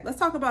Let's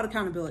talk about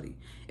accountability.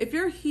 If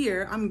you're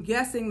here, I'm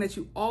guessing that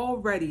you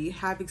already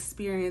have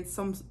experienced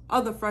some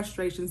other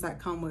frustrations that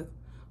come with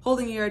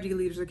holding ERG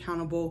leaders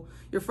accountable.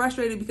 You're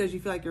frustrated because you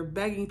feel like you're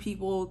begging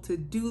people to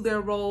do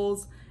their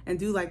roles and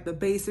do like the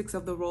basics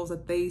of the roles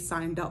that they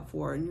signed up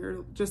for. And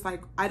you're just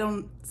like, I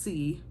don't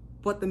see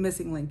what the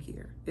missing link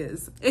here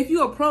is. If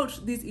you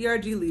approach these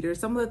ERG leaders,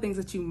 some of the things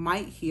that you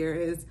might hear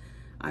is,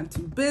 I'm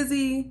too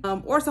busy,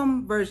 or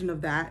some version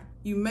of that.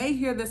 You may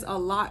hear this a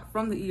lot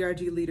from the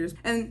ERG leaders.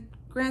 And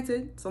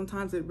granted,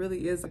 sometimes it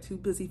really is a too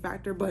busy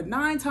factor, but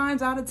 9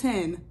 times out of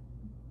 10,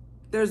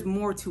 there's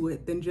more to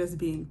it than just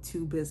being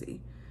too busy.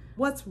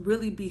 What's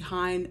really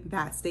behind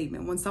that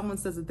statement? When someone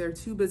says that they're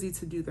too busy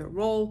to do their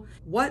role,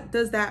 what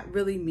does that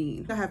really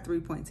mean? I have 3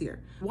 points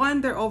here.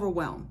 1, they're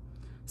overwhelmed.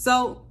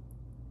 So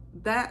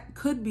that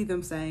could be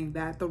them saying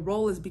that the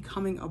role is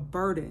becoming a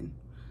burden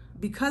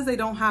because they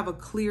don't have a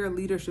clear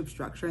leadership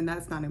structure and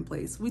that's not in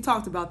place. We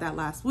talked about that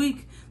last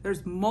week.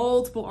 There's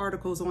multiple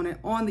articles on it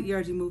on the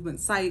ERG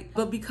movement site,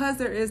 but because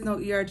there is no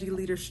ERG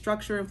leader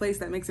structure in place,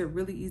 that makes it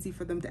really easy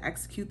for them to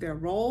execute their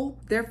role.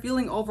 They're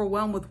feeling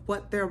overwhelmed with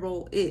what their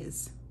role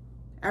is.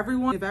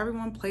 If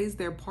everyone plays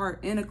their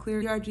part in a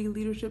clear ERG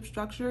leadership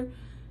structure,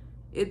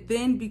 it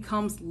then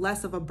becomes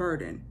less of a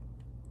burden.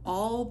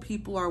 All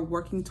people are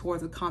working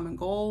towards a common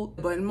goal,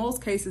 but in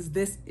most cases,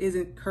 this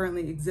isn't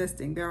currently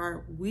existing. There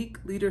are weak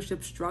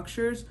leadership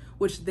structures,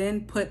 which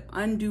then put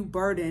undue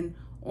burden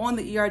on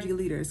the ERG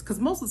leaders, because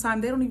most of the time,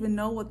 they don't even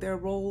know what their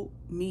role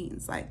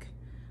means. Like,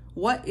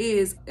 what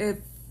is, if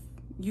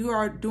you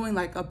are doing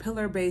like a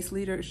pillar-based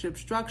leadership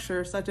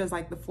structure, such as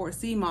like the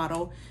 4C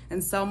model,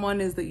 and someone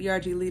is the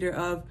ERG leader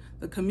of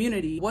the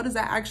community, what does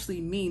that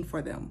actually mean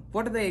for them?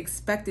 What are they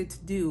expected to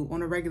do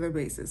on a regular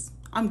basis?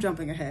 I'm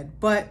jumping ahead,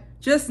 but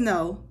just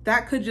know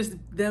that could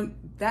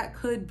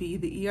be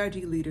the ERG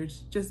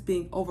leaders just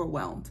being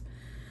overwhelmed.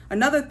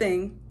 Another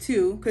thing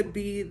too could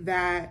be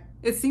that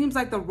it seems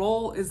like the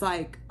role is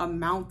like a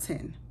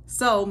mountain.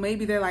 So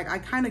maybe they're like, I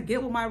kind of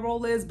get what my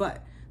role is,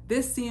 but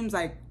this seems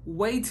like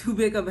way too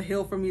big of a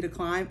hill for me to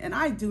climb, and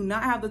I do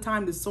not have the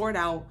time to sort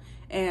out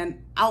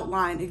and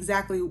outline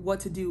exactly what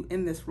to do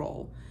in this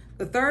role.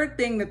 The third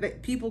thing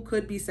that people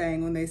could be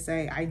saying when they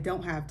say, I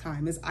don't have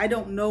time, is I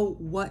don't know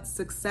what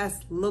success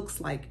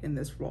looks like in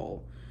this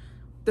role.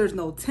 There's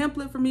no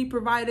template for me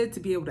provided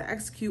to be able to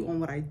execute on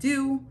what I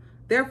do.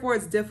 Therefore,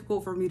 it's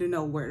difficult for me to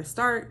know where to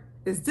start.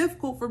 It's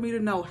difficult for me to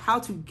know how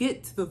to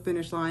get to the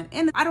finish line,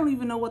 and I don't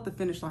even know what the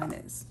finish line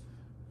is.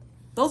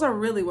 Those are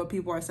really what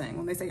people are saying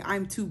when they say,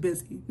 I'm too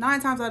busy. 9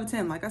 times out of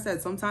 10, like I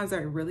said, sometimes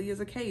that really is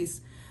a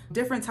case.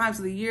 Different times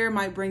of the year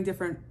might bring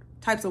different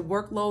types of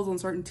workloads on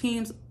certain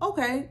teams.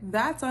 Okay,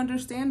 that's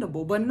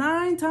understandable. But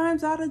 9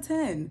 times out of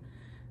 10,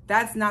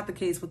 that's not the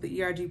case with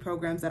the ERG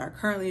programs that are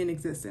currently in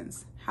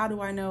existence. How do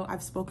I know?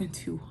 I've spoken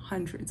to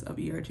hundreds of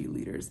ERG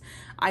leaders.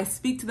 I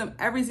speak to them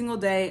every single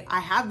day. I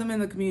have them in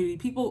the community.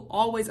 People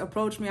always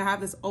approach me. I have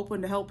this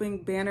open to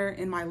helping banner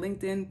in my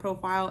LinkedIn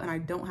profile, and I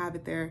don't have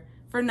it there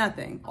for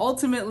nothing.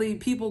 Ultimately,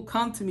 people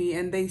come to me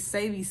and they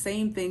say these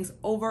same things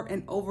over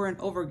and over and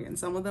over again.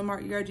 Some of them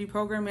are ERG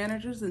program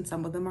managers and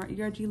some of them are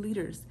ERG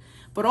leaders.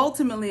 But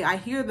ultimately, I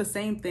hear the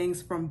same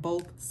things from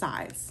both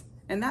sides.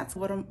 And that's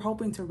what I'm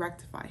hoping to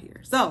rectify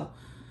here. So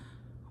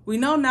we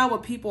know now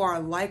what people are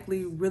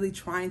likely really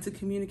trying to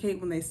communicate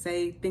when they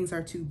say things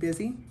are too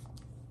busy.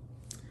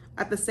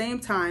 At the same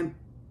time,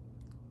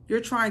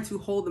 you're trying to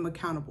hold them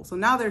accountable. So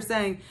now they're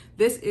saying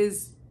this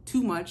is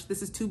too much,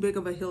 this is too big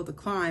of a hill to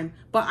climb,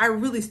 but I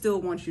really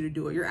still want you to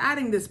do it. You're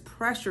adding this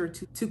pressure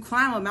to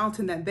climb a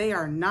mountain that they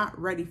are not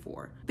ready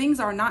for. Things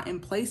are not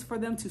in place for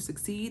them to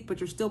succeed, but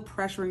you're still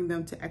pressuring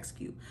them to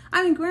execute.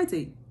 I mean,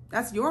 granted,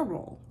 that's your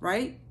role,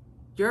 right?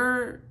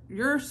 You're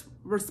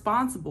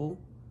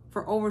responsible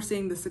for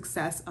overseeing the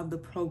success of the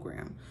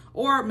program,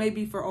 or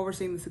maybe for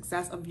overseeing the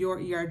success of your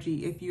ERG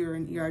if you're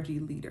an ERG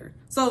leader.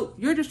 So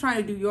you're just trying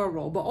to do your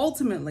role, but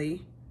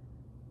ultimately,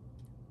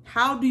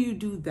 how do you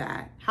do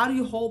that? How do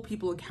you hold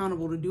people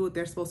accountable to do what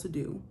they're supposed to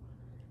do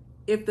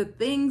if the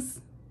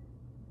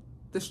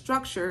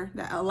structure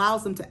that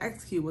allows them to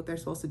execute what they're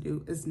supposed to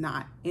do is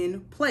not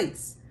in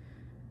place?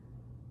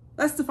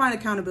 Let's define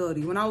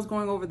accountability. When I was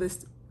going over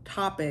this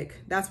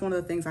topic, that's one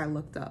of the things I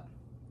looked up.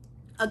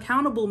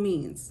 Accountable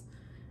means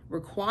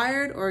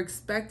required or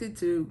expected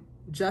to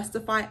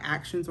justify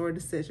actions or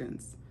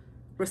decisions.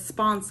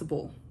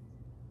 Responsible.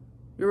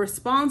 You're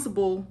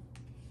responsible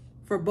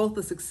for both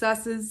the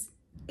successes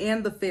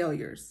and the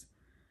failures.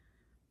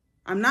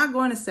 I'm not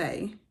going to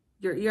say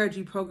your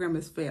ERG program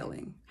is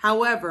failing.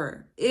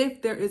 However,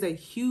 if there is a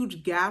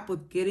huge gap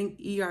with getting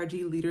ERG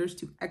leaders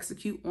to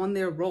execute on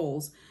their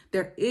roles,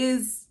 there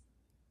is,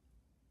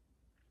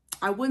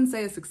 I wouldn't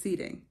say it's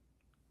succeeding.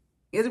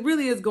 It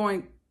really is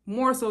going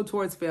more so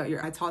towards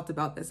failure. I talked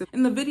about this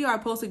in the video I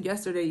posted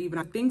yesterday.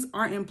 Even things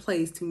aren't in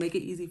place to make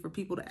it easy for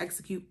people to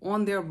execute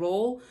on their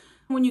role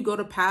when you go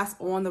to pass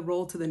on the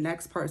role to the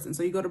next person.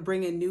 So you go to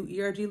bring in new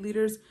ERG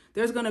leaders,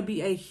 there's going to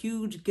be a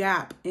huge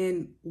gap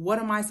in what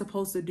am I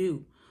supposed to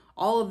do?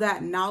 All of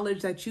that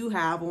knowledge that you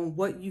have on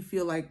what you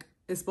feel like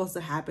is supposed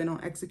to happen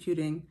on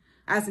executing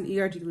as an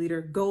ERG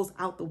leader goes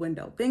out the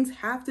window. Things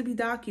have to be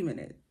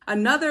documented.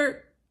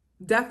 Another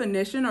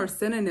definition or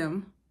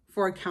synonym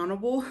for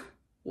accountable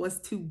was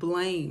to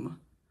blame.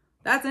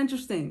 That's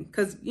interesting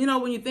because,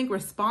 when you think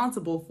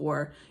responsible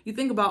for, you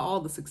think about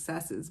all the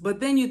successes, but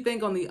then you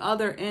think on the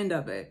other end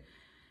of it,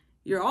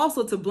 you're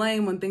also to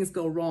blame when things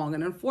go wrong.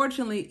 And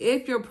unfortunately,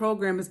 if your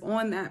program is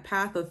on that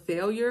path of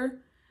failure,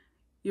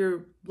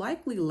 you're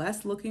likely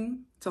less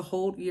looking to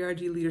hold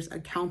ERG leaders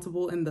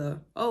accountable in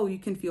you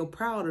can feel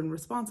proud and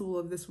responsible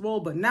of this role,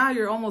 but now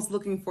you're almost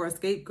looking for a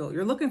scapegoat.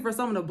 You're looking for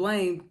someone to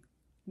blame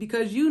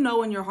because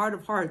in your heart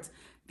of hearts,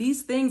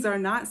 these things are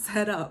not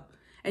set up.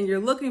 And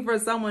you're looking for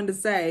someone to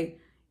say,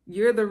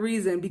 you're the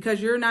reason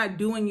because you're not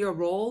doing your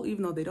role,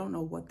 even though they don't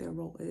know what their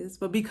role is.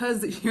 But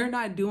because you're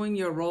not doing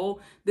your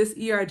role, this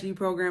ERG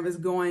program is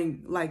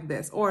going like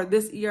this, or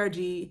this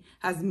ERG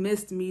has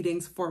missed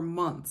meetings for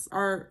months.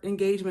 Our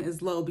engagement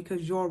is low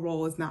because your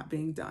role is not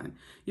being done.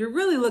 You're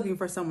really looking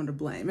for someone to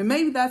blame. And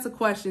maybe that's a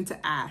question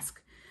to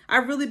ask.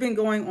 I've really been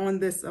going on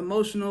this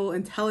emotional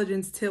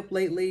intelligence tip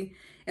lately.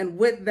 And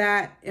with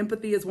that,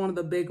 empathy is one of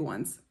the big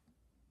ones.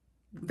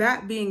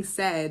 That being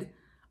said,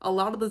 a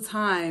lot of the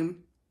time,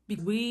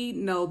 we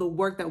know the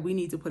work that we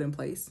need to put in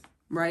place,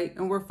 right?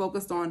 And we're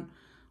focused on,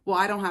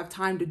 I don't have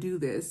time to do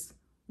this.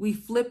 We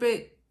flip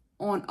it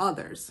on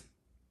others.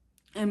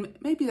 And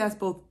maybe that's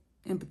both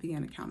empathy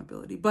and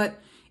accountability. But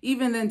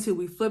even then too,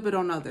 we flip it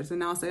on others and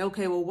now say,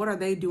 okay, what are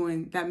they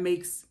doing that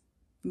makes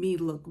me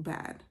look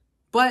bad?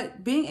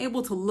 But being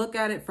able to look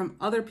at it from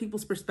other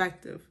people's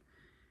perspective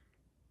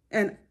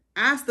and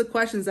ask the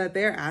questions that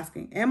they're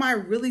asking. Am I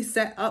really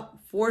set up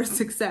for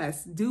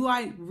success? Do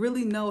I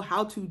really know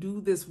how to do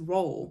this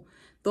role?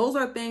 Those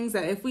are things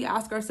that if we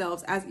ask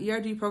ourselves as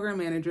ERG program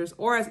managers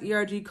or as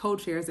ERG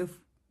co-chairs, if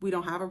we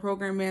don't have a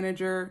program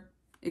manager,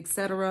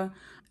 etc.,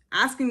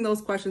 asking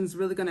those questions is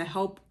really going to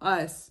help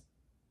us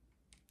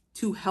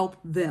to help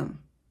them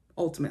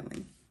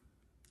ultimately.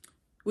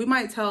 We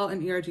might tell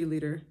an ERG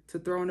leader to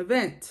throw an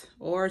event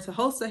or to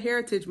host a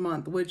Heritage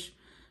Month, which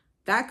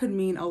that could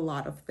mean a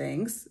lot of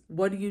things.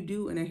 What do you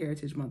do in a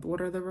Heritage Month?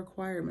 What are the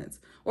requirements?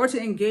 Or to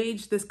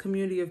engage this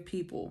community of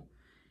people.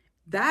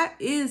 That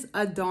is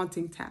a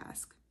daunting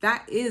task.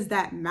 That is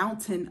that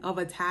mountain of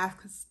a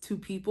task to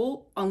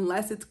people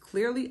unless it's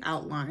clearly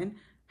outlined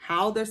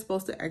how they're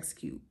supposed to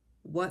execute,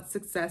 what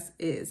success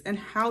is, and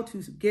how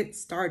to get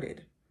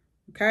started.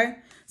 Okay?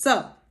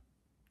 So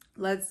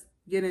let's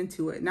get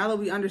into it. Now that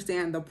we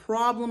understand the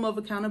problem of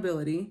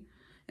accountability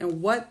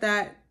and what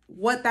that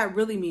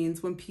really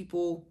means when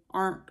people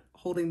aren't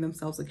holding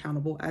themselves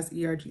accountable as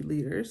ERG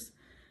leaders.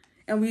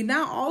 And we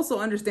now also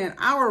understand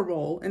our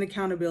role in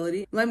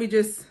accountability. Let me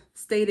just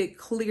state it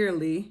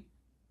clearly.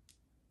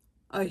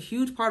 A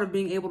huge part of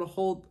being able to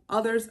hold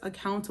others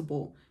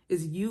accountable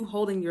is you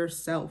holding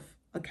yourself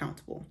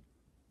accountable.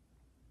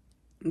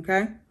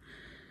 Okay?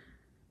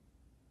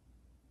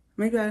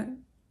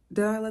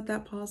 Did I let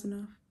that pause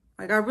enough?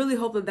 I really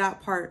hope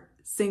that part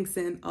sinks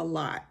in a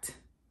lot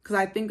because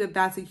I think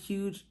that's a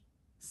huge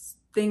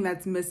thing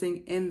that's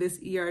missing in this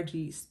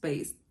ERG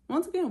space.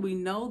 Once again, we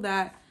know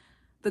that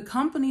the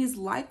companies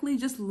likely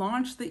just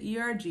launched the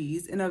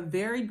ERGs in a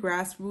very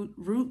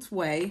grassroots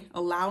way,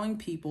 allowing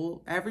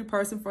people, every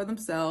person for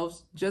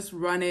themselves, just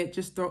run it,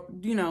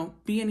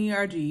 be an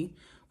ERG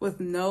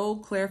with no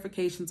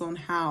clarifications on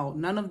how.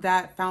 None of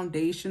that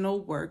foundational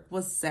work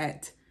was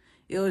set.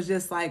 It was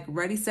just like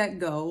ready, set,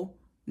 go,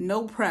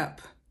 no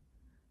prep.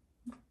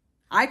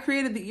 I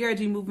created the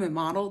ERG movement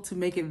model to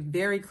make it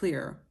very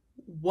clear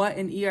what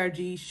an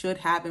ERG should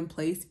have in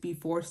place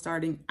before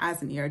starting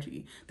as an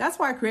ERG. That's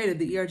why I created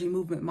the ERG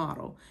movement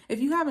model.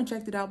 If you haven't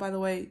checked it out, by the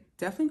way,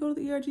 definitely go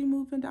to the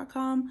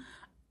ERGmovement.com.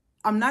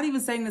 I'm not even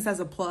saying this as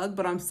a plug,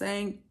 but I'm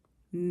saying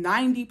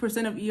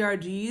 90% of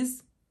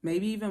ERGs,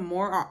 maybe even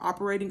more, are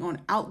operating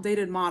on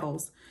outdated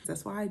models.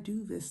 That's why I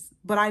do this.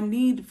 But I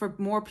need for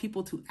more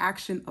people to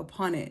action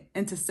upon it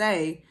and to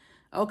say,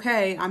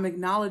 okay, I'm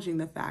acknowledging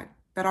the fact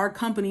that our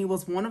company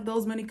was one of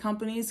those many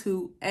companies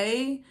who,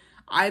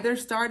 either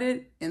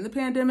started in the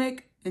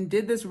pandemic and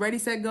did this ready,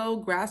 set,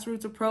 go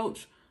grassroots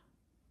approach,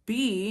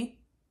 B,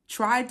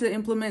 tried to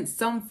implement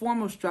some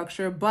form of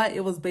structure, but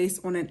it was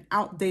based on an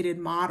outdated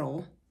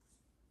model,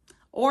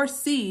 or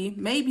C,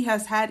 maybe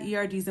has had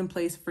ERGs in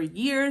place for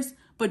years,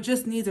 but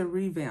just needs a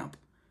revamp.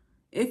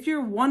 If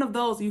you're one of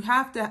those, you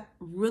have to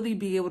really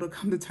be able to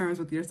come to terms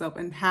with yourself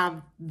and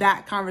have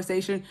that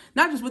conversation,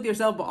 not just with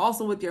yourself, but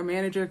also with your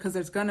manager, because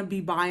there's going to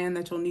be buy-in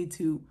that you'll need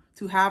to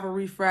have a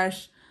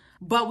refresh.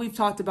 But we've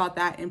talked about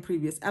that in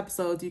previous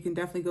episodes. You can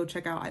definitely go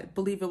check out, I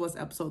believe it was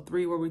episode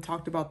 3, where we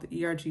talked about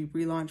the ERG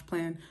relaunch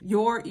plan.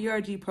 Your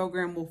ERG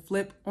program will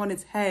flip on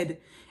its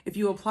head if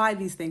you apply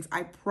these things,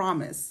 I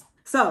promise.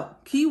 So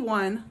key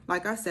 1,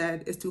 like I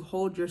said, is to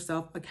hold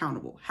yourself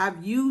accountable.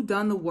 Have you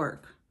done the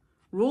work?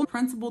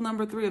 Principle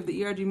number 3 of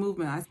the ERG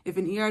movement: if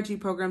an ERG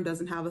program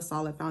doesn't have a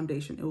solid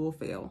foundation, it will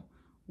fail.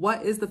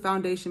 What is the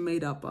foundation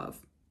made up of?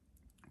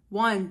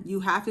 One,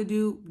 you have to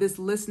do this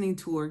listening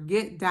tour.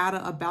 Get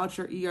data about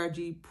your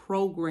ERG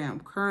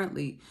program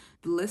currently.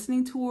 The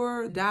listening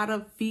tour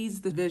data feeds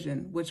the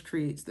vision, which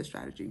creates the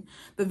strategy.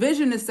 The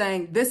vision is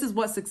saying, this is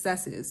what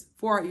success is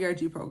for our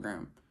ERG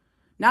program.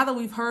 Now that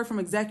we've heard from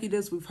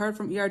executives, we've heard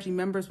from ERG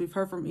members, we've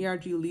heard from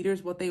ERG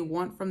leaders what they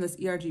want from this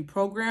ERG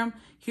program,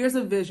 here's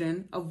a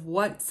vision of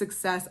what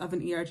success of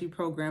an ERG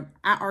program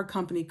at our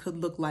company could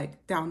look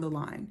like down the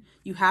line.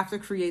 You have to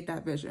create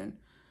that vision.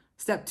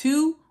 Step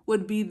 2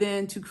 would be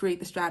then to create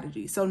the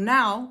strategy. So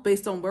now,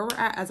 based on where we're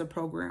at as a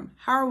program,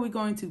 how are we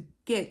going to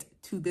get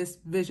to this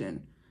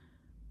vision?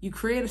 You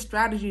create a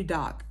strategy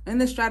doc. In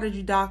the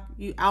strategy doc,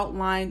 you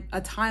outline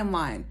a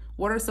timeline.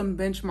 What are some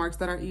benchmarks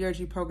that our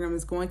ERG program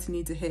is going to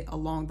need to hit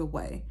along the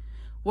way?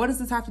 What does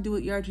this have to do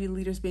with ERG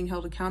leaders being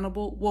held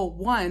accountable? Well,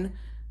 one,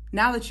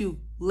 now that you've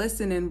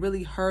listened and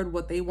really heard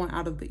what they want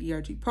out of the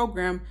ERG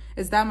program,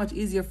 it's that much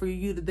easier for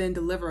you to then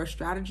deliver a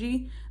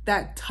strategy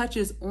that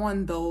touches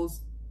on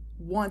those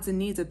wants and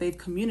needs that they've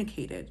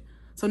communicated.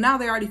 So now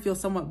they already feel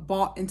somewhat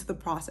bought into the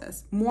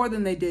process, more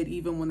than they did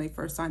even when they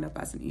first signed up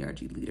as an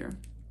ERG leader.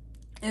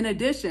 In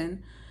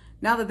addition,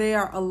 now that they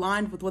are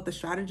aligned with what the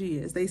strategy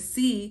is, they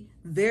see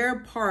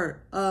their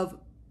part of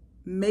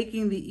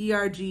making the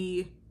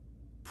ERG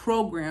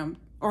program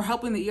or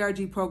helping the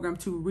ERG program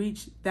to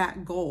reach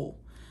that goal.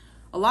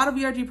 A lot of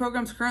ERG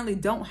programs currently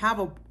don't have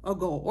a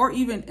goal, or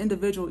even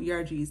individual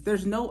ERGs.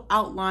 There's no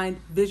outlined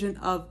vision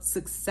of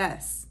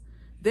success.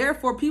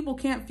 Therefore, people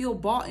can't feel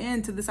bought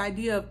into this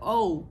idea of,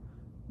 oh,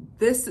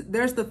 there's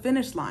the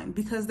finish line,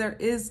 because there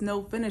is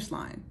no finish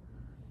line.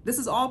 This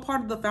is all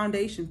part of the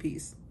foundation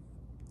piece.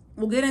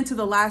 We'll get into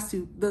the last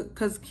two,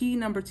 because key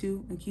number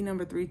 2 and key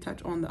number 3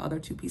 touch on the other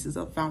 2 pieces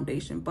of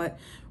foundation. But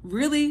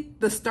really,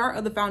 the start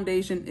of the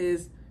foundation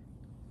is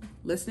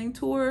listening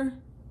tour,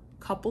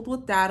 coupled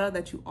with data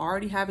that you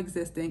already have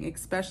existing,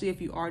 especially if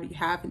you already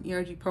have an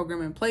ERG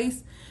program in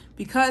place.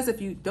 Because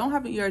if you don't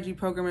have an ERG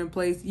program in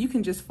place, you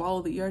can just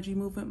follow the ERG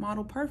movement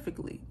model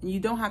perfectly. And you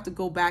don't have to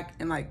go back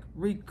and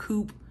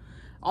recoup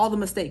all the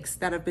mistakes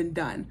that have been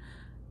done.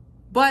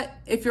 But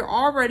if you're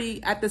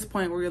already at this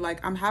point where you're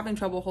like, I'm having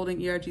trouble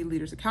holding ERG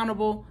leaders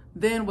accountable,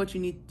 then what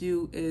you need to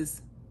do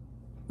is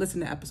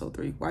listen to episode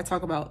 3, where I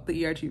talk about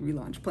the ERG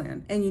relaunch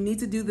plan. And you need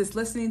to do this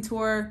listening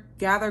tour,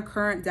 gather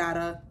current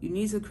data, you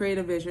need to create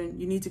a vision,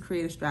 you need to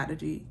create a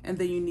strategy, and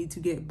then you need to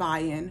get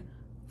buy-in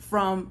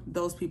from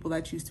those people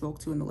that you spoke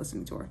to in the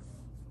listening tour.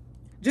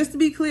 Just to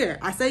be clear,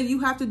 I say you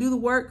have to do the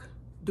work.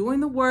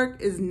 Doing the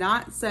work is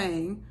not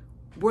saying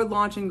we're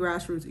launching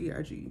grassroots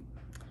ERG.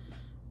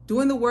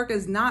 Doing the work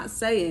is not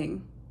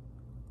saying,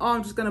 oh,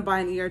 I'm just going to buy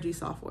an ERG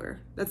software.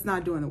 That's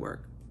not doing the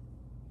work.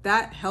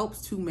 That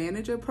helps to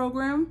manage a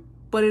program,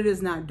 but it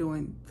is not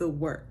doing the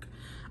work.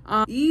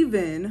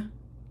 Even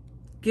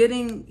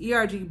getting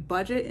ERG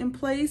budget in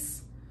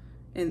place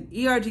and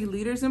ERG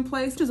leaders in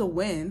place, which is a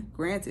win,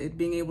 granted,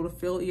 being able to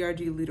fill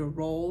ERG leader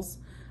roles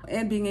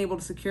and being able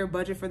to secure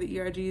budget for the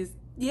ERGs,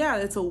 yeah,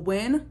 it's a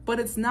win, but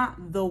it's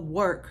not the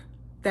work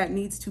that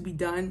needs to be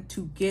done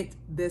to get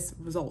this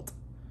result.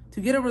 To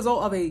get a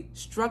result of a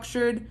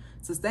structured,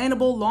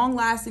 sustainable,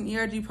 long-lasting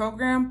ERG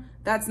program,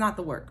 that's not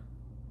the work.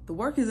 The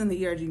work is in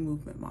the ERG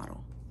movement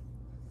model.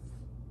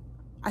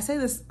 I'm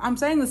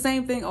saying the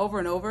same thing over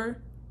and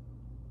over.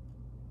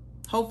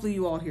 Hopefully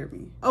you all hear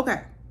me.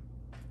 Okay,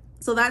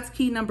 so that's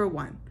key number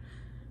 1.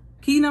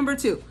 Key number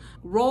 2,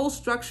 role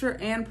structure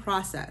and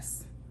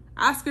process.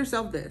 Ask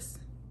yourself this: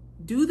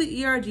 do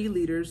the ERG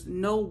leaders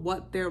know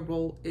what their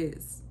role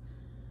is?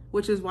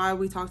 Which is why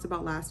we talked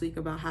about last week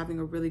about having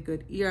a really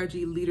good ERG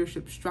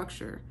leadership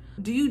structure.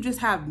 Do you just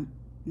have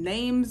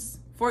names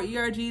for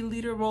ERG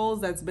leader roles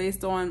that's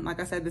based on,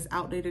 like I said, this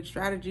outdated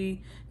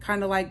strategy,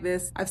 kind of like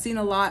this? I've seen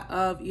a lot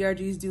of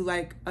ERGs do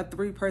like a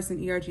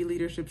 3-person ERG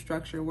leadership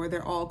structure where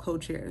they're all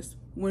co-chairs,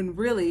 when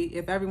really,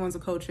 if everyone's a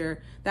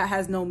co-chair, that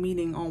has no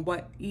meaning on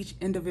what each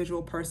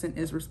individual person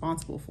is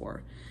responsible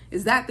for.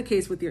 Is that the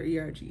case with your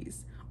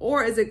ERGs?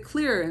 Or is it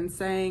clear in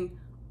saying,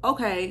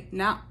 okay,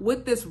 now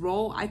with this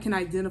role, I can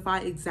identify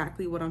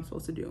exactly what I'm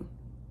supposed to do?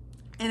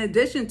 In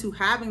addition to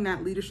having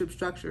that leadership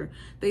structure,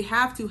 they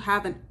have to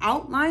have an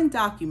outline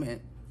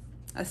document,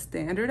 a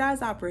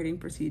standardized operating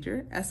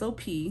procedure,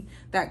 SOP,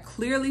 that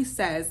clearly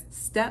says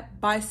step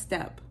by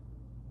step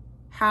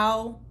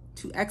how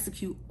to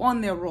execute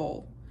on their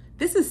role.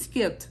 This is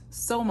skipped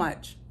so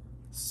much.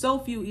 So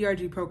few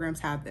ERG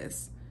programs have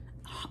this.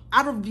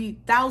 Out of the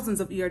thousands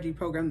of ERG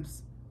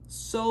programs,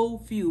 so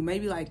few,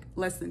 maybe like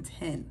less than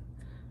 10,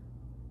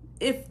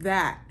 if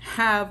that,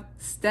 have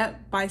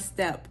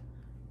step-by-step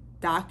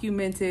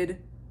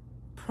documented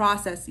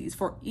processes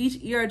for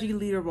each ERG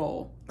leader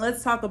role.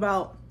 Let's talk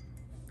about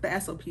the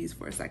SOPs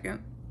for a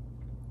second.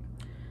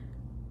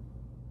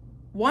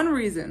 One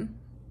reason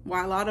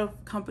why a lot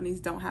of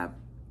companies don't have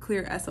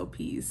clear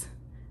SOPs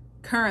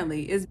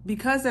currently is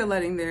because they're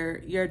letting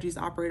their ERGs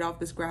operate off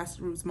this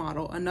grassroots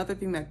model. Another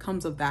thing that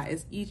comes of that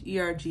is each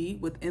ERG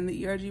within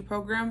the ERG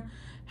program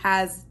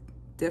has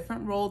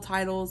different role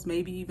titles,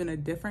 maybe even a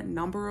different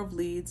number of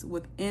leads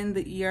within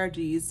the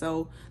ERGs.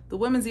 So the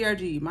women's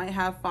ERG might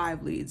have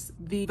 5 leads.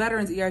 The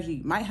veterans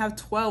ERG might have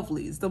 12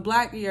 leads. The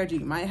black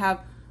ERG might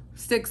have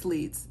 6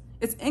 leads.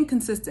 It's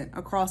inconsistent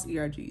across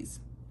ERGs.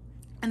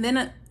 And then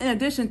in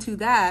addition to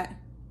that,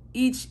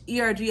 each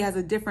ERG has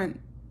a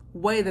different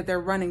way that they're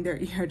running their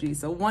ERG.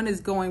 So one is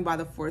going by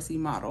the 4C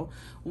model.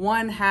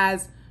 One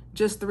has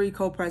just 3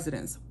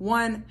 co-presidents.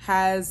 One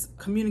has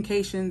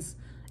communications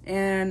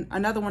and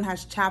another one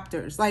has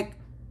chapters. Like,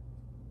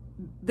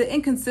 the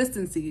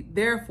inconsistency,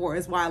 therefore,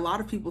 is why a lot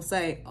of people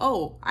say,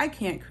 oh, I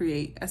can't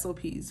create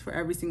SOPs for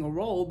every single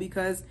role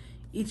because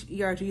each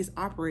ERG is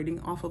operating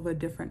off of a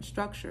different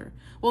structure.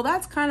 Well,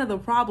 that's kind of the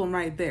problem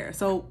right there.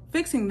 So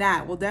fixing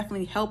that will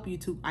definitely help you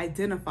to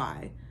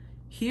identify,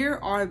 here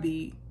are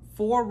the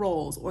 4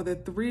 roles or the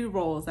 3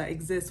 roles that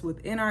exist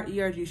within our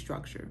ERG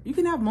structure. You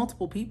can have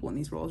multiple people in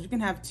these roles. You can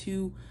have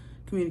 2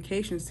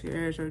 communications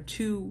chairs or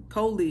 2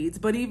 co-leads,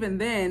 but even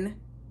then,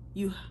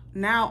 you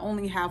now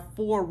only have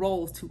 4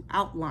 roles to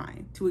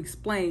outline, to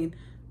explain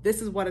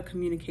this is what a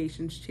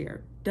communications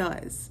chair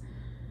does.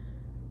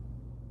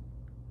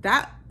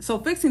 So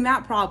fixing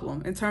that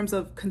problem in terms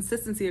of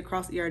consistency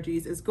across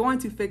ERGs is going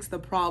to fix the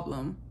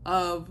problem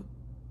of,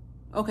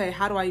 okay,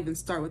 how do I even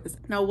start with this?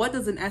 Now, what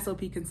does an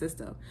SOP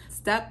consist of?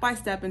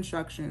 Step-by-step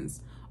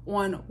instructions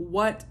on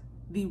what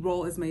the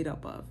role is made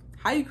up of.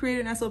 How you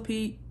create an SOP,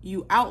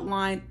 you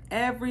outline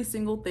every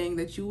single thing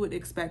that you would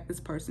expect this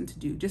person to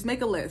do. Just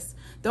make a list.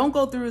 Don't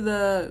go through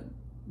the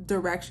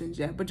directions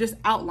yet, but just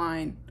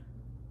outline,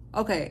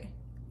 okay,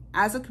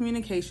 as a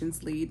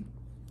communications lead,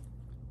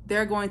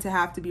 they're going to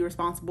have to be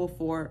responsible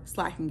for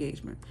Slack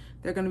engagement.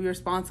 They're going to be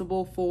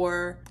responsible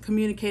for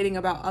communicating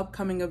about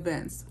upcoming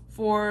events,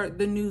 for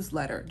the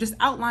newsletter. Just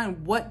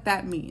outline what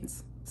that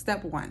means.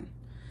 Step 1.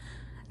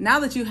 Now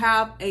that you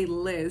have a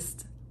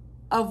list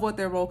of what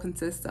their role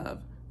consists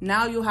of,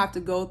 now you'll have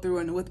to go through,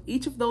 and with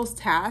each of those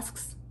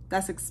tasks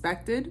that's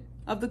expected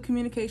of the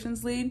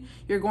communications lead,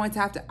 you're going to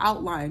have to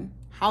outline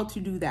how to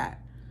do that.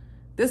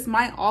 This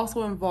might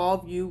also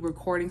involve you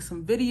recording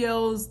some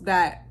videos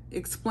that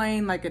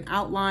explain like an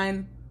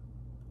outline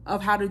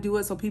of how to do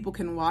it so people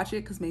can watch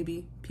it, because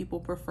maybe people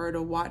prefer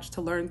to watch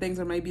to learn things,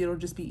 or maybe it'll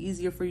just be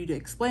easier for you to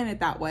explain it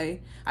that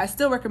way. I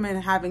still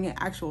recommend having it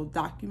actual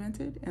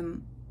documented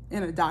in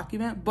a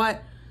document,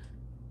 but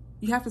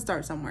you have to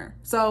start somewhere.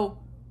 So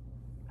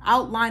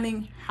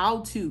outlining how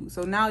to.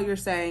 So now you're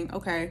saying,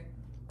 okay,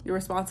 you're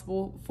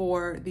responsible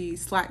for the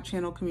Slack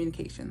channel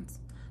communications.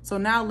 So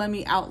now let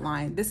me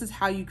outline, this is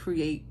how you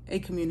create a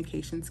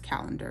communications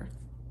calendar.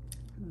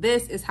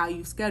 This is how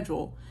you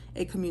schedule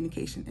a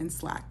communication in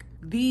Slack.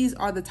 These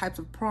are the types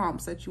of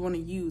prompts that you want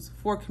to use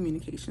for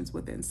communications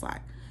within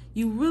Slack.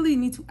 You really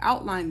need to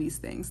outline these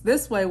things.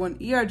 This way, when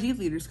ERG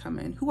leaders come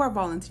in, who are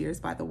volunteers,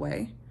 by the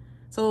way,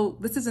 so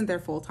this isn't their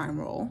full-time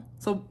role.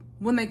 So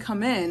when they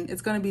come in,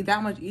 it's going to be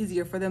that much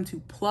easier for them to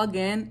plug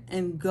in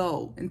and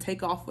go and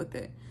take off with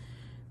it.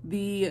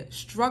 The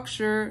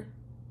structure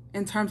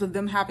in terms of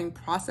them having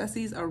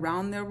processes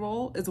around their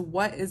role is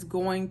what is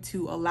going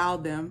to allow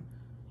them.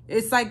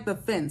 It's like the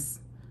fence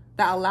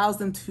that allows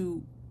them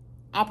to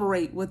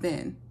operate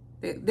within.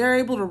 They're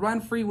able to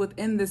run free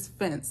within this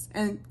fence.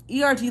 And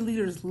ERG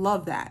leaders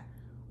love that.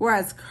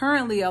 Whereas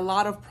currently a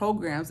lot of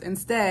programs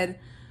instead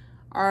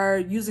are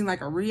using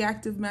like a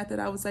reactive method,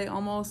 I would say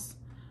almost,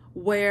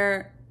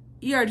 where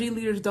ERG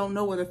leaders don't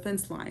know where the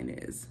fence line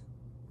is.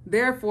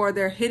 Therefore,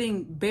 they're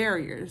hitting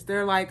barriers.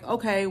 They're like,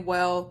 okay,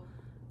 well,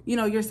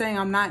 you're saying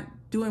I'm not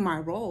doing my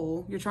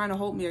role. You're trying to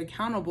hold me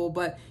accountable,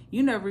 but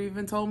you never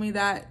even told me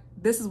that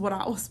this is what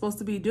I was supposed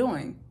to be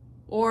doing.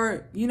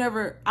 Or you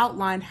never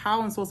outlined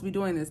how I'm supposed to be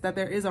doing this, that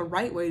there is a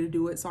right way to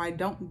do it so I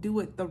don't do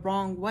it the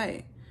wrong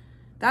way.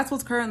 That's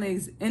what's currently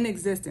in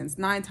existence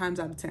 9 times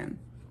out of 10.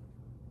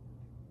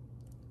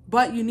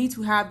 But you need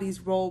to have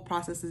these role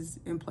processes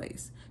in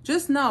place.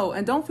 Just know,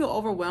 and don't feel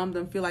overwhelmed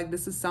and feel like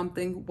this is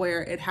something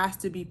where it has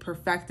to be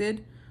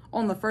perfected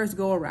on the first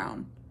go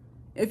around.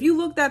 If you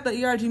looked at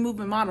the ERG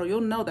movement model,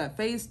 you'll know that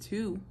phase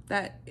 2,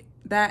 that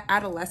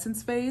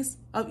adolescence phase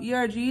of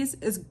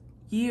ERGs is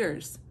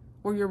years,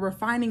 where you're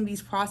refining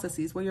these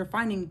processes, where you're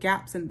finding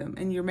gaps in them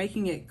and you're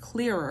making it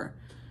clearer.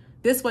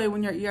 This way,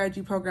 when your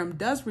ERG program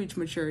does reach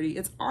maturity,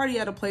 it's already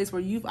at a place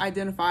where you've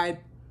identified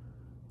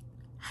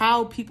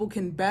how people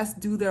can best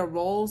do their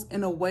roles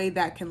in a way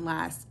that can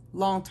last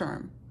long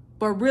term.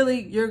 But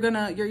really, your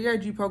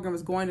ERG program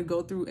is going to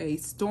go through a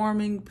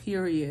storming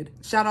period.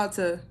 Shout out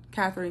to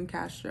Catherine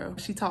Castro.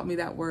 She taught me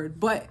that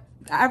word. But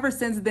ever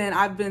since then,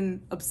 I've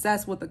been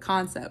obsessed with the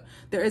concept.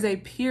 There is a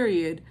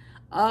period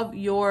of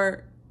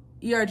your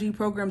ERG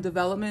program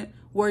development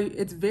where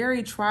it's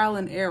very trial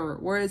and error,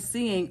 where it's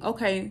seeing,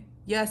 okay,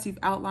 yes, you've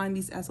outlined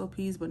these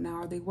SOPs, but now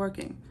are they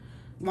working?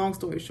 Long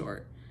story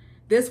short,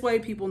 this way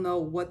people know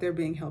what they're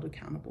being held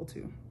accountable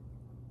to.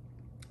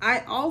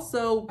 I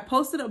also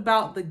posted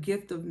about the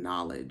gift of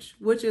knowledge,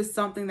 which is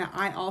something that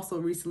I also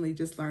recently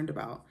just learned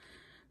about.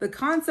 The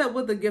concept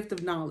with the gift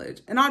of knowledge.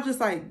 And I'll just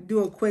like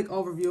do a quick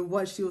overview of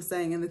what she was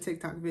saying in the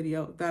TikTok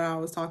video that I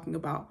was talking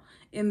about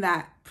in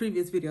that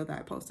previous video that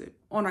I posted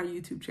on our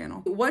YouTube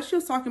channel. What she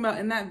was talking about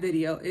in that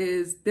video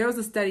is there was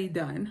a study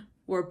done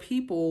where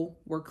people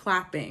were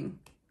clapping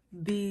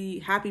the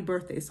happy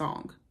birthday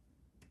song.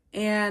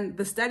 And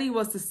the study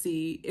was to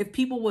see if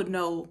people would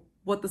know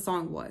what the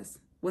song was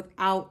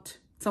without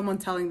someone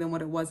telling them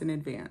what it was in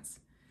advance.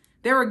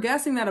 They were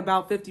guessing that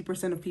about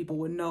 50% of people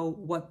would know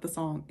what the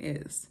song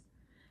is.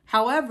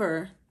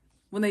 However,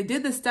 when they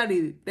did the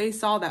study, they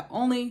saw that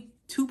only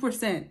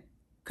 2%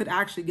 could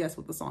actually guess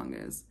what the song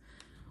is.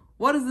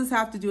 What does this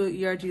have to do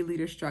with ERG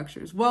leader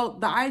structures? Well,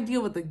 the idea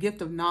with the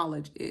gift of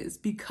knowledge is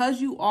because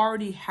you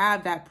already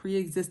have that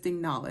pre-existing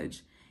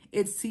knowledge,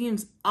 it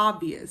seems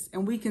obvious,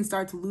 and we can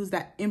start to lose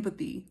that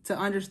empathy to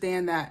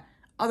understand that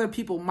other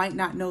people might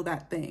not know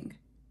that thing,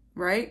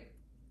 right?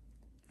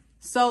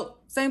 So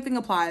same thing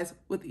applies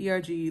with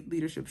ERG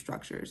leadership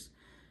structures.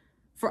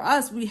 For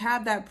us, we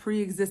have that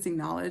pre-existing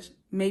knowledge,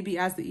 maybe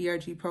as the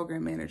ERG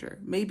program manager,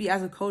 maybe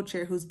as a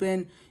co-chair who's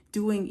been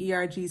doing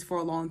ERGs for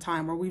a long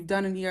time, or we've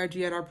done an ERG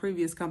at our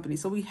previous company.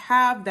 So we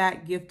have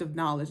that gift of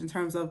knowledge in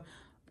terms of,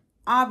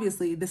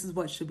 obviously, this is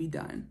what should be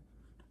done.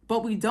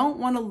 But we don't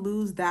want to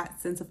lose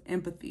that sense of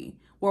empathy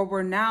where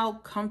we're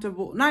now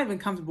comfortable, not even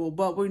comfortable,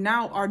 but we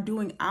now are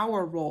doing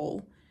our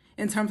role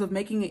in terms of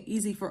making it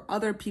easy for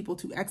other people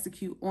to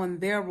execute on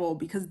their role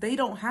because they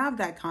don't have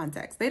that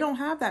context. They don't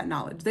have that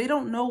knowledge. They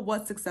don't know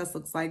what success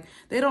looks like.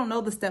 They don't know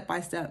the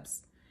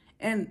step-by-steps.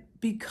 And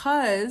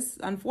because,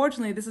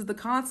 unfortunately, this is the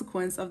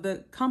consequence of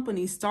the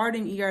company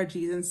starting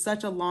ERGs in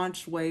such a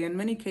launched way, in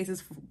many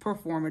cases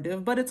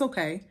performative, but it's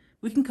okay.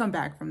 We can come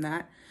back from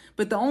that.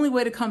 But the only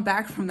way to come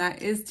back from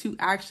that is to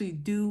actually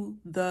do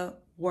the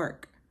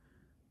work.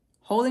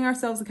 Holding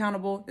ourselves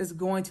accountable is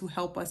going to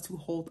help us to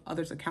hold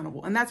others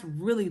accountable. And that's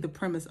really the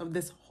premise of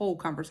this whole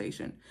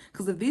conversation.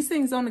 Because if these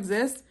things don't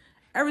exist,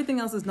 everything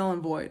else is null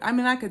and void. I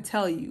mean, I could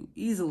tell you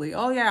easily,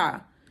 oh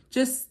yeah,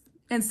 just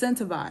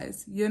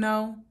incentivize,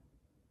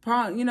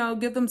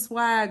 give them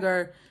swag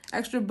or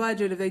extra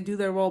budget if they do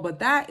their role. But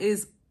that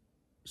is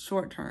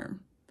short term.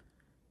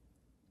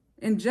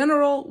 In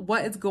general,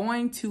 what it's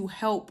going to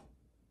help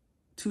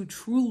to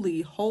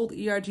truly hold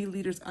ERG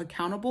leaders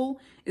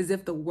accountable is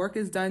if the work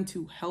is done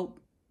to help.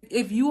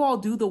 If you all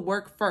do the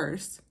work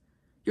first,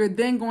 you're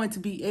then going to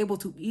be able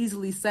to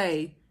easily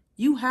say,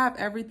 you have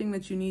everything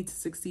that you need to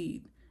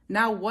succeed.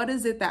 Now, what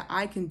is it that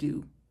I can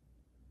do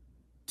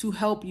to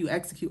help you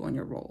execute on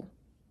your role?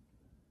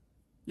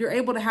 You're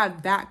able to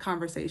have that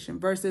conversation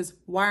versus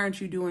why aren't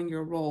you doing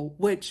your role,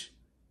 which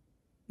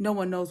no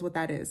one knows what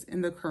that is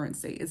in the current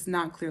state. It's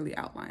not clearly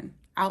outlined.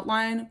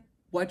 Outline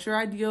what your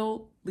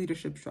ideal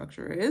leadership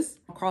structure is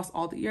across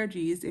all the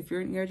ERGs. If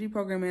you're an ERG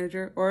program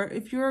manager, or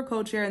if you're a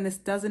co-chair and this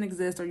doesn't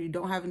exist, or you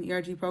don't have an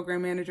ERG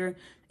program manager,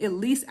 at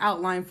least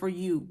outline for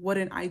you what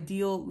an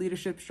ideal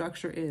leadership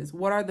structure is.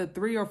 What are the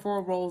 3 or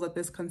 4 roles that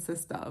this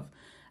consists of?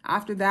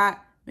 After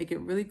that, make it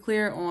really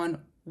clear on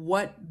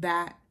what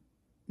that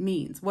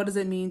means. What does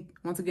it mean,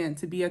 once again,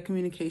 to be a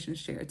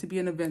communications chair, to be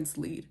an events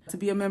lead, to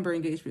be a member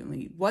engagement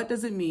lead? What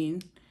does it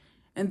mean?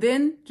 And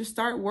then just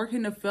start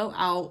working to fill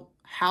out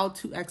how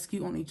to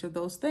execute on each of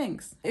those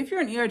things. If you're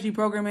an ERG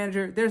program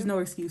manager, there's no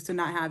excuse to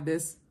not have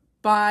this.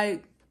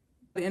 By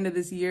the end of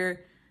this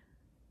year,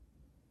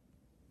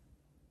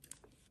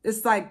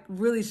 it's like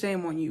really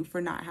shame on you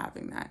for not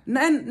having that.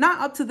 And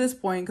not up to this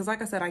point, because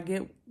like I said, I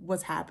get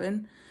what's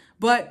happened,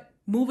 but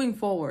moving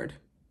forward,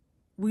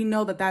 we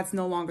know that that's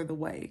no longer the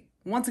way.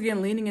 Once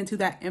again, leaning into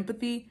that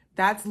empathy,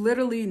 that's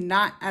literally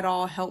not at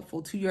all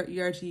helpful to your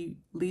ERG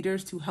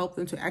leaders to help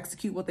them to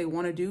execute what they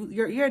want to do.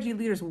 Your ERG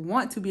leaders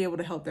want to be able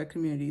to help their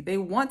community. They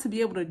want to be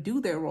able to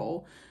do their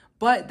role,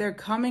 but they're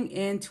coming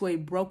into a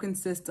broken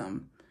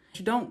system.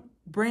 You don't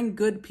bring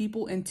good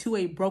people into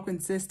a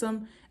broken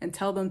system and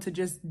tell them to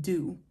just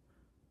do.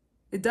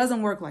 It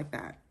doesn't work like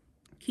that.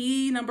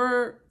 Key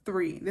number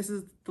 3, this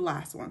is the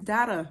last one.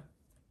 Data.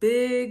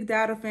 Big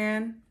data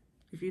fan.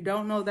 If you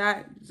don't know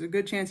that, there's a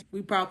good chance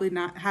we probably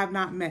have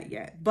not met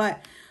yet.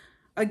 But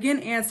again,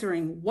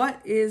 answering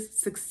what is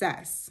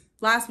success?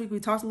 Last week,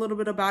 we talked a little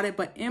bit about it,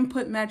 but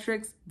input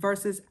metrics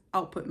versus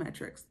output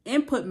metrics.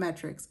 Input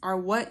metrics are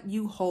what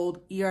you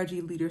hold ERG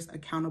leaders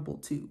accountable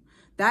to.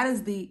 That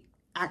is the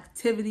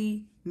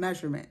activity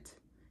measurement.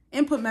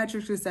 Input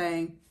metrics is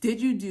saying, did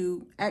you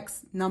do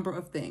X number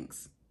of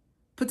things?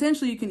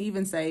 Potentially, you can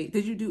even say,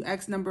 did you do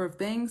X number of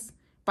things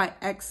by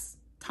X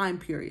time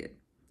period?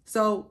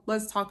 So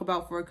let's talk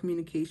about for a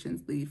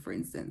communications lead, for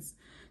instance.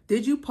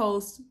 Did you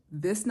post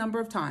this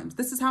number of times?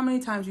 This is how many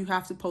times you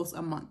have to post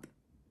a month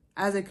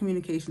as a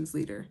communications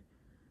leader.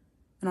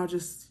 And I'll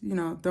just,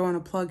 throw in a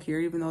plug here,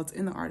 even though it's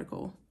in the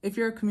article. If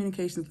you're a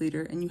communications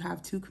leader and you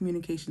have 2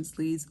 communications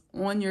leads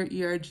on your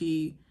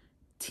ERG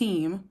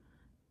team,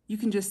 you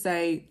can just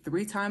say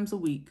 3 times a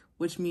week,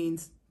 which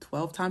means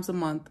 12 times a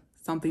month,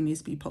 something needs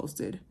to be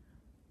posted.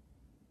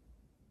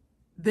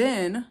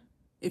 Then,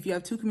 if you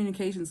have 2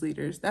 communications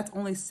leaders, that's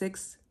only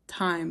 6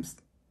 times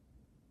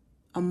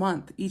a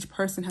month each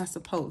person has to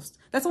post.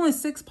 That's only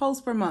 6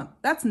 posts per month.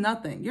 That's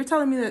nothing. You're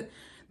telling me that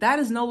that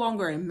is no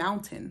longer a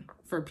mountain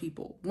for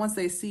people once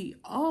they see,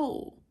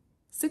 oh,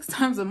 6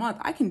 times a month,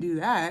 I can do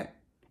that.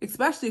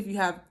 Especially if you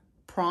have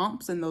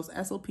prompts and those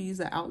SOPs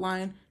that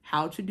outline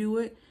how to do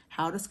it,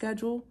 how to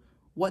schedule,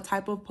 what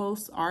type of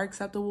posts are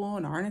acceptable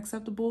and aren't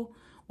acceptable.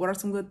 What are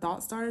some good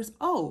thought starters?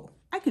 Oh,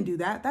 I can do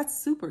that.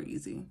 That's super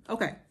easy.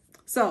 Okay,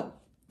 so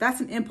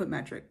that's an input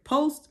metric.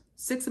 Post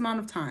 6 amount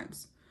of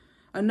times.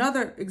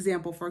 Another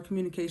example for a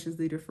communications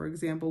leader, for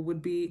example,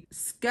 would be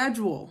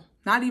schedule,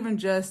 not even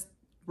just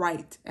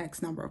write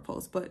X number of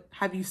posts, but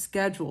have you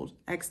scheduled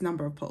X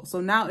number of posts? So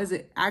now is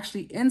it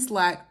actually in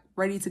Slack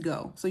ready to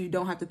go? So you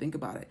don't have to think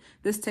about it.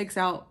 This takes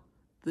out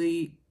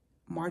the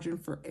margin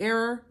for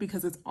error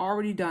because it's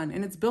already done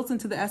and it's built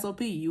into the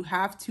SOP. You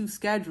have to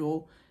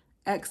schedule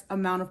X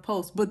amount of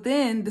posts, but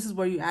then this is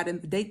where you add in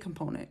the date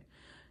component.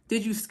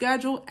 Did you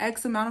schedule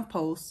X amount of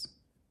posts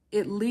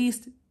at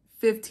least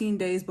 15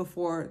 days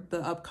before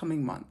the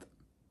upcoming month?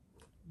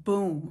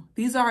 Boom.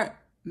 These are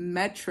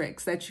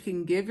metrics that you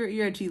can give your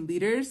ERG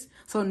leaders.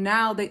 So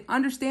now they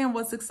understand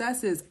what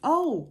success is.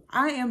 Oh,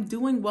 I am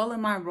doing well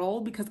in my role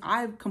because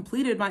I've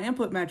completed my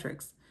input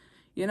metrics.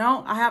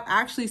 I have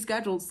actually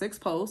scheduled 6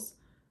 posts,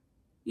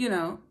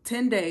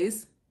 10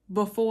 days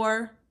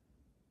before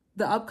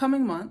the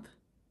upcoming month.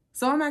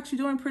 So I'm actually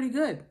doing pretty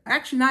good.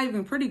 Actually, not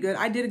even pretty good.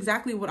 I did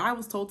exactly what I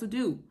was told to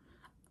do.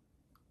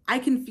 I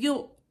can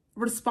feel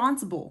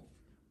responsible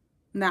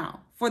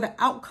now for the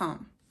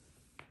outcome.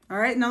 All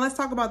right, now let's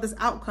talk about this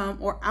outcome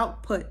or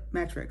output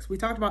metrics. We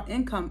talked about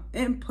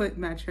input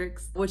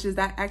metrics, which is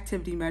that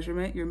activity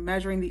measurement. You're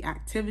measuring the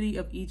activity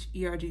of each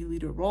ERG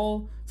leader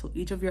role. So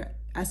each of your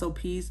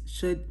SOPs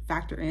should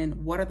factor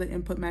in what are the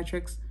input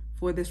metrics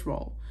for this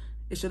role.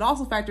 It should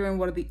also factor in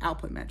what are the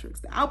output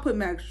metrics. The output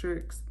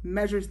metrics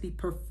measures the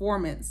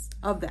performance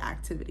of the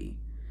activity.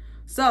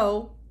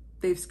 So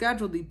they've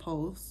scheduled the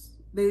posts.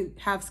 They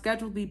have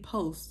scheduled the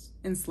posts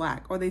in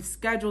Slack, or they've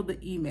scheduled the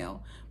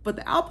email. But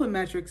the output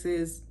metrics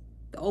is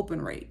the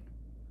open rate,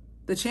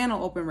 the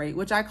channel open rate,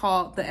 which I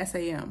call the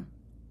SAM.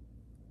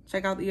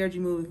 Check out the ERG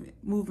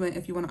movement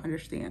if you want to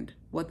understand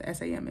what the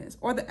SAM is,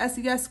 or the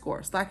SES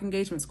score, Slack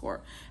engagement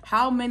score.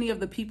 How many of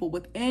the people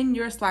within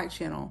your Slack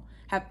channel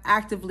have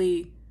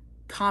actively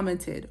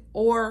commented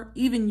or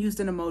even used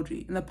an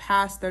emoji in the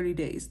past 30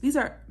 days? These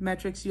are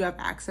metrics you have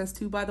access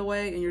to, by the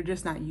way, and you're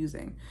just not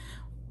using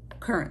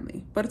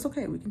currently, but it's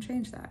okay. We can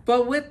change that.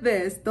 But with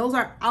this, those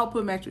are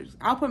output metrics.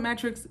 Output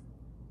metrics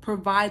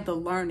provide the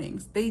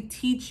learnings. They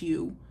teach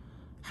you,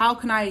 how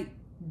can I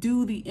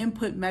do the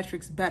input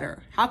metrics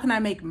better? How can I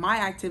make my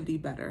activity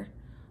better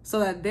so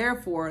that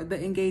therefore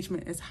the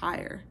engagement is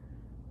higher?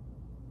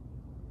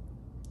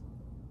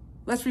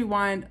 Let's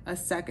rewind a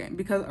second,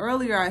 because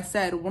earlier I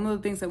said one of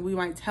the things that we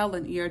might tell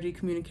an ERG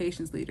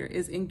communications leader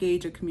is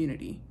engage a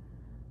community.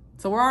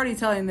 So we're already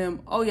telling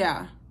them, oh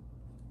yeah,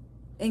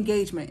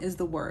 engagement is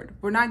the word.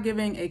 We're not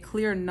giving a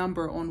clear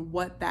number on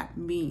what that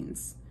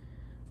means.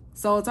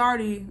 So it's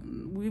already,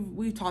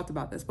 we've talked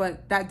about this,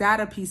 but that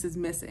data piece is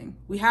missing.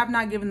 We have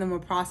not given them a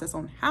process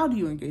on how do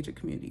you engage a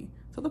community.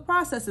 So the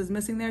process is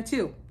missing there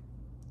too.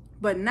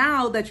 But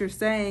now that you're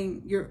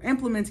saying you're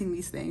implementing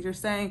these things, you're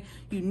saying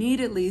you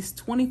need at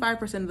least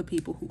 25% of the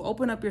people who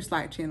open up your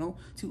Slack channel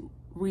to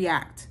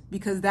react,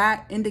 because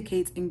that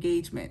indicates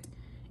engagement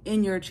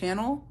in your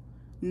channel.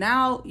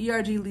 Now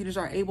ERG leaders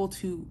are able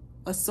to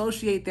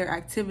associate their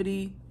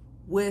activity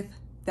with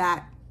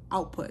that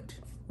output,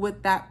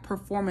 with that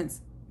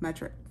performance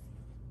metric.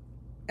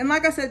 And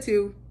like I said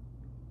too,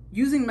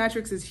 using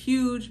metrics is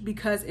huge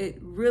because it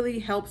really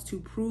helps to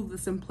prove the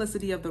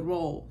simplicity of the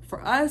role.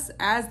 For us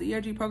as the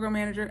ERG program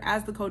manager,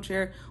 as the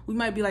co-chair, we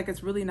might be like,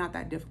 it's really not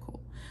that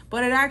difficult.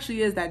 But it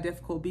actually is that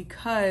difficult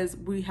because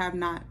we have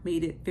not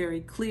made it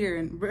very clear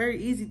and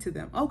very easy to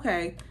them.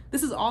 Okay,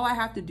 this is all I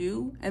have to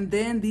do, and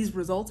then these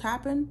results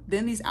happen,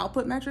 then these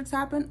output metrics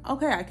happen.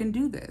 Okay, I can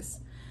do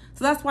this.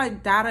 So that's why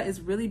data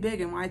is really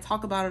big and why I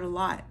talk about it a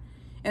lot.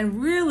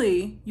 And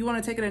really, you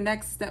want to take it a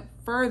next step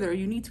further,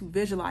 you need to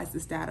visualize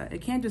this data.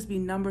 It can't just be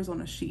numbers on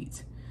a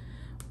sheet.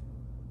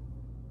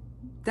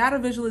 Data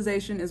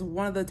visualization is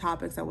one of the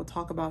topics that we'll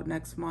talk about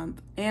next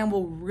month, and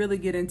we'll really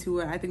get into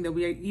it. I think that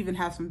we even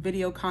have some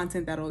video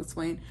content that'll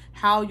explain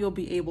how you'll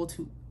be able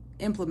to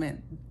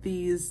implement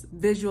these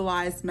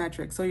visualized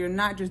metrics. So you're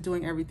not just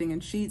doing everything in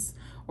sheets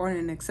or in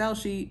an Excel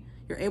sheet.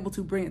 You're able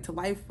to bring it to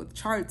life with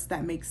charts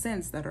that make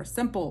sense, that are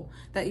simple,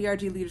 that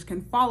ERG leaders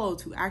can follow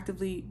to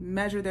actively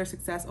measure their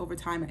success over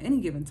time at any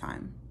given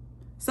time.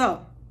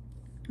 So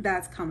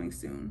that's coming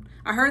soon.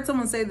 I heard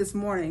someone say this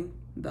morning,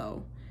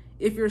 though,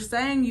 if you're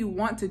saying you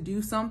want to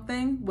do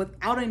something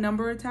without a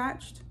number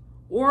attached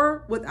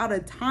or without a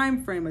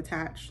time frame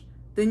attached,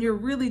 then you're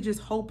really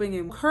just hoping.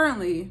 And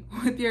currently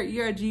with your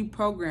ERG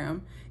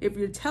program, if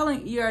you're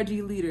telling ERG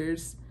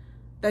leaders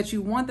that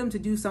you want them to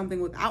do something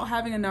without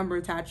having a number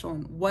attached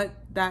on what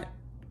that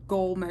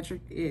goal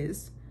metric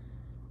is,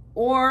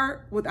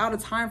 or without a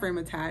time frame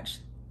attached,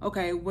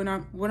 okay, when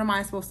am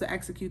I supposed to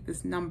execute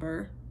this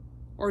number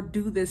or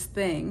do this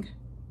thing?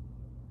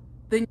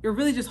 then you're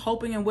really just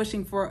hoping and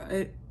wishing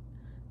for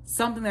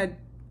something that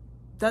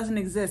doesn't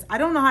exist. I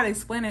don't know how to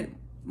explain it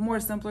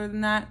more simpler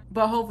than that,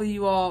 but hopefully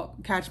you all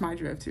catch my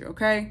drift here,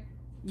 okay?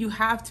 You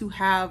have to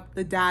have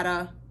the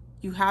data.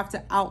 You have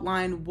to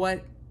outline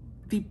what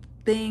the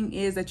thing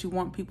is that you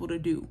want people to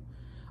do.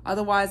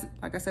 Otherwise,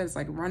 like I said, it's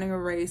like running a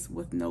race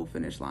with no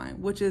finish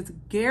line, which is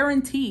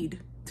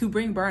guaranteed to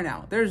bring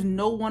burnout. There's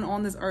no one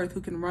on this earth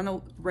who can run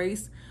a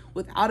race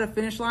without a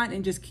finish line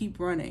and just keep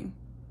running.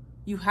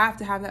 You have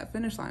to have that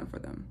finish line for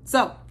them.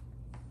 So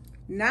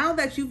now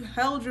that you've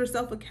held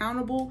yourself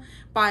accountable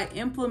by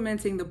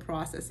implementing the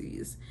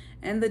processes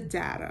and the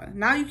data,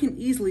 now you can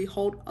easily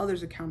hold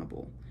others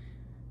accountable.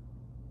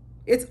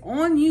 It's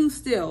on you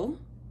still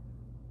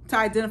to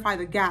identify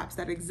the gaps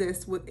that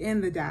exist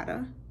within the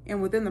data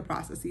and within the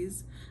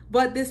processes,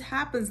 but this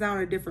happens now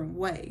in a different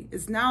way.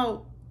 It's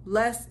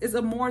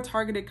a more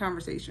targeted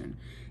conversation.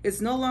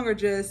 It's no longer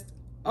just,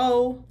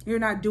 oh, you're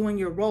not doing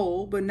your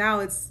role, but now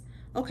it's,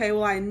 okay,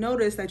 well, I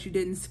noticed that you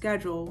didn't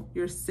schedule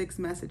your 6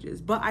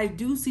 messages, but I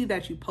do see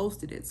that you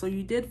posted it. So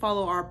you did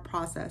follow our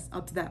process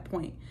up to that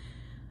point.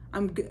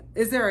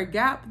 Is there a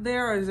gap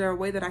there, or is there a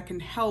way that I can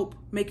help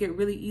make it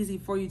really easy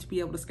for you to be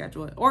able to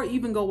schedule it? Or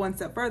even go one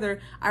step further,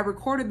 I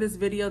recorded this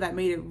video that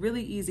made it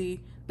really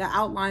easy, that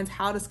outlines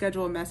how to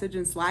schedule a message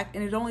in Slack,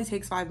 and it only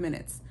takes 5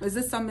 minutes. Is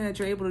this something that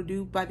you're able to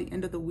do by the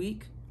end of the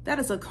week? That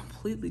is a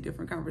completely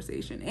different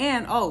conversation.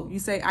 And oh, you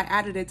say I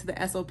added it to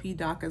the SOP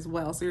doc as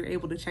well, so you're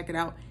able to check it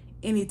out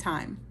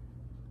anytime.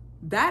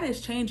 That is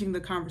changing the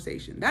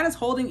conversation. That is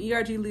holding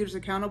ERG leaders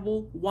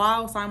accountable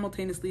while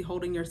simultaneously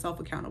holding yourself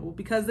accountable,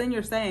 because then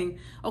you're saying,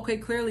 okay,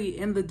 clearly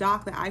in the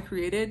doc that I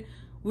created,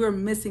 we're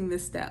missing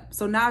this step.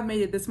 So now I've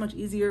made it this much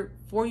easier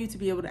for you to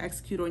be able to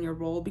execute on your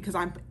role, because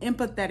I'm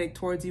empathetic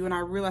towards you and I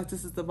realize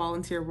this is the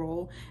volunteer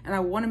role and I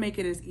want to make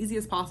it as easy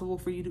as possible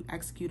for you to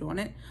execute on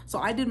it. So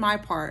I did my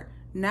part.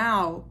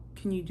 Now,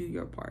 can you do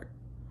your part?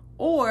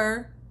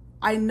 Or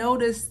I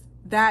noticed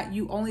that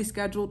you only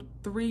scheduled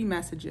 3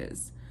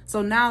 messages.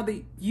 So now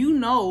that you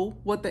know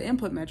what the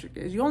input metric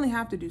is, you only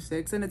have to do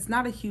 6 and it's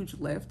not a huge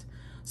lift.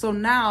 So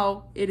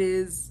now it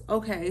is,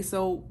 okay,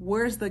 so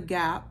where's the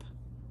gap?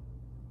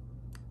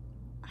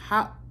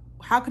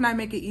 How can I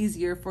make it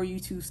easier for you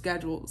to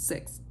schedule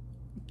 6?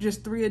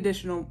 Just 3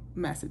 additional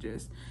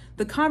messages.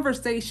 The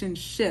conversation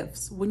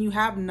shifts when you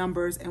have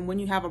numbers and when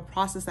you have a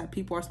process that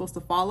people are supposed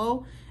to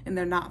follow and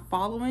they're not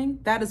following.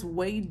 That is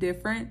way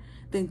different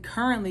than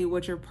currently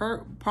what you're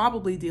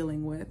probably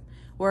dealing with,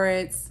 where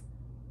it's,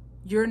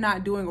 you're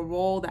not doing a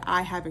role that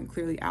I haven't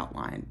clearly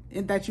outlined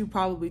and that you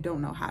probably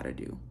don't know how to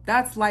do.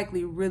 That's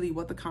likely really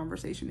what the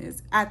conversation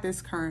is at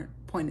this current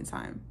point in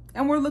time.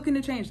 And we're looking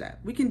to change that.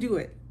 We can do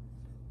it.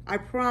 I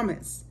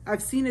promise.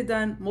 I've seen it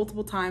done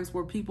multiple times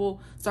where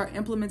people start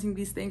implementing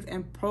these things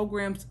and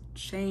programs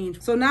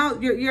change. So now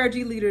your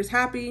ERG leader is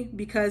happy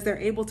because they're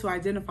able to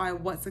identify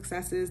what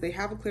success is. They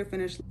have a clear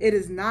finish. It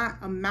is not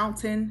a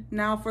mountain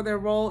now for their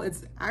role.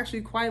 It's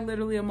actually quite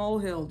literally a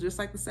molehill, just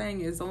like the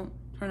saying is, don't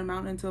turn a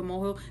mountain into a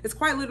molehill. It's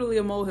quite literally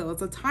a molehill.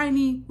 It's a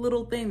tiny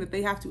little thing that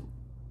they have to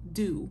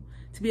do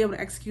to be able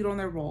to execute on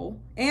their role,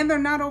 and they're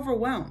not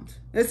overwhelmed.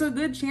 It's a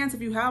good chance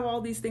if you have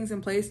all these things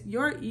in place,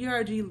 your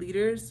ERG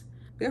leaders,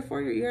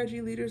 therefore your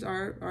ERG leaders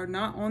are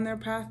not on their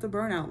path to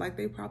burnout like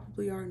they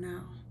probably are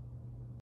now.